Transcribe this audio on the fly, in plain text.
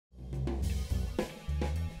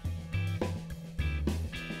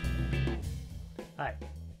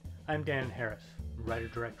I'm Harris,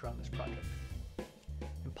 writer-director on this project.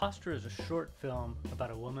 Imposter is a short film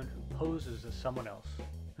about a woman who poses as someone else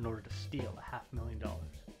in order to steal $500,000.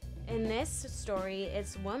 In this story,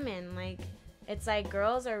 it's women. It's like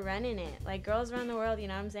girls are running it. Like girls run the world, you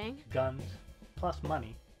know what I'm saying? Guns plus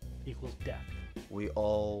money equals death. We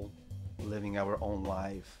all living our own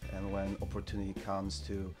life, and when opportunity comes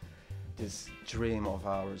to this dream of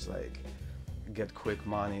ours, like get quick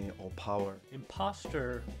money or power.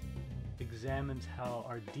 Imposter examines how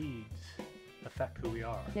our deeds affect who we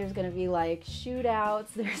are. There's going to be like shootouts,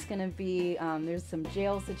 there's going to be there's some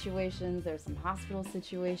jail situations, there's some hospital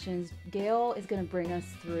situations. Gail is going to bring us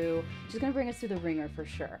through, she's going to bring us through the ringer for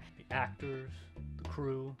sure. The actors, the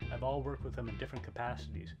crew, I've all worked with them in different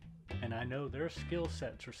capacities, and I know their skill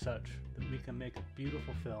sets are such that we can make a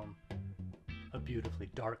beautiful film, a beautifully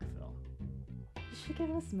dark film. You should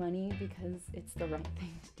give us money because it's the right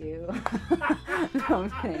thing to do. No,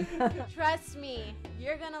 I'm kidding. Trust me,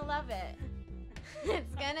 you're gonna love it.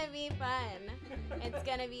 It's gonna be fun. It's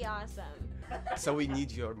gonna be awesome. So we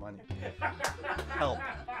need your money. Help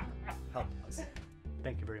us.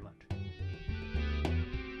 Thank you very much.